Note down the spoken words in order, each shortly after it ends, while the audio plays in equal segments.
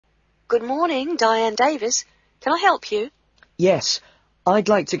Good morning, Diane Davis. Can I help you? Yes, I'd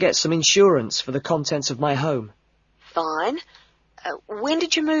like to get some insurance for the contents of my home. Fine. When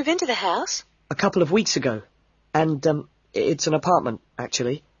did you move into the house? A couple of weeks ago. And, it's an apartment,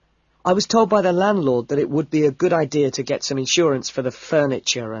 actually. I was told by the landlord that it would be a good idea to get some insurance for the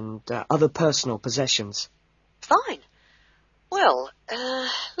furniture and other personal possessions. Fine. Well,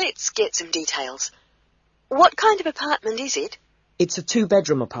 let's get some details. What kind of apartment is it? It's a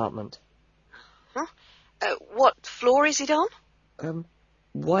 2-bedroom apartment. Huh? What floor is it on?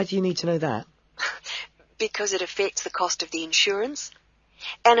 Why do you need to know that? Because it affects the cost of the insurance.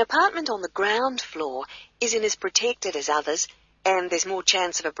 An apartment on the ground floor isn't as protected as others, and there's more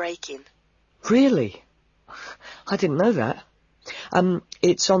chance of a break-in. Really? I didn't know that.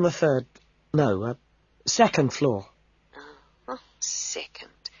 It's on the second floor. Second.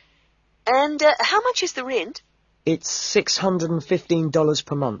 And how much is the rent? It's $615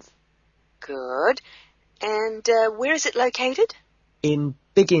 per month. Good. And where is it located? In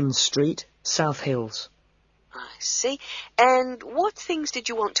Biggin Street, South Hills. I see. And what things did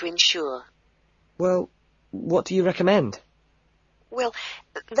you want to insure? Well, what do you recommend? Well,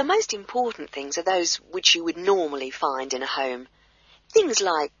 the most important things are those which you would normally find in a home. Things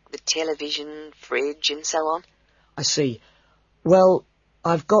like the television, fridge, and so on. I see. Well,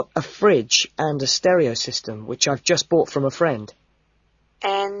 I've got a fridge and a stereo system, which I've just bought from a friend.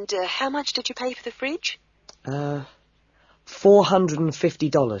 And how much did you pay for the fridge?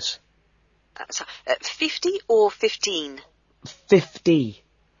 $450. 50 or 15? 50.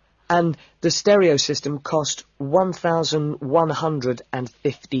 And the stereo system cost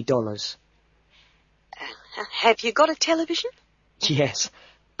 $1,150. Have you got a television? Yes,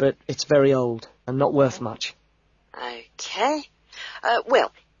 but it's very old and not worth much. Okay.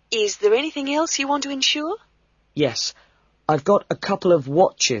 Well, is there anything else you want to insure? Yes, I've got a couple of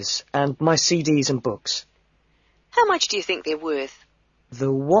watches and my CDs and books. How much do you think they're worth?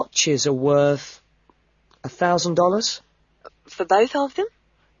 The watches are worth $1,000? For both of them?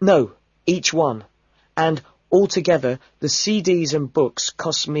 No, each one. And altogether, the CDs and books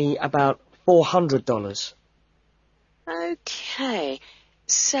cost me about $400. Okay.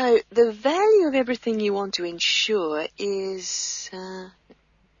 So the value of everything you want to insure is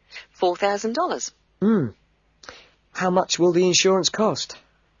 $4,000. How much will the insurance cost?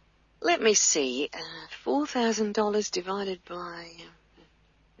 Let me see. $4,000 divided by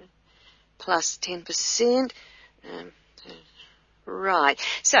plus 10%. Right.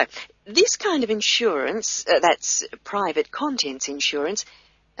 So this kind of insurance, that's private contents insurance,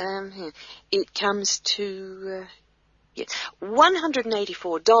 it comes to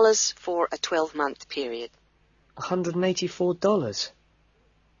 $184 for a 12-month period. $184?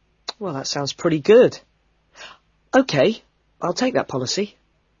 Well, that sounds pretty good. Okay, I'll take that policy.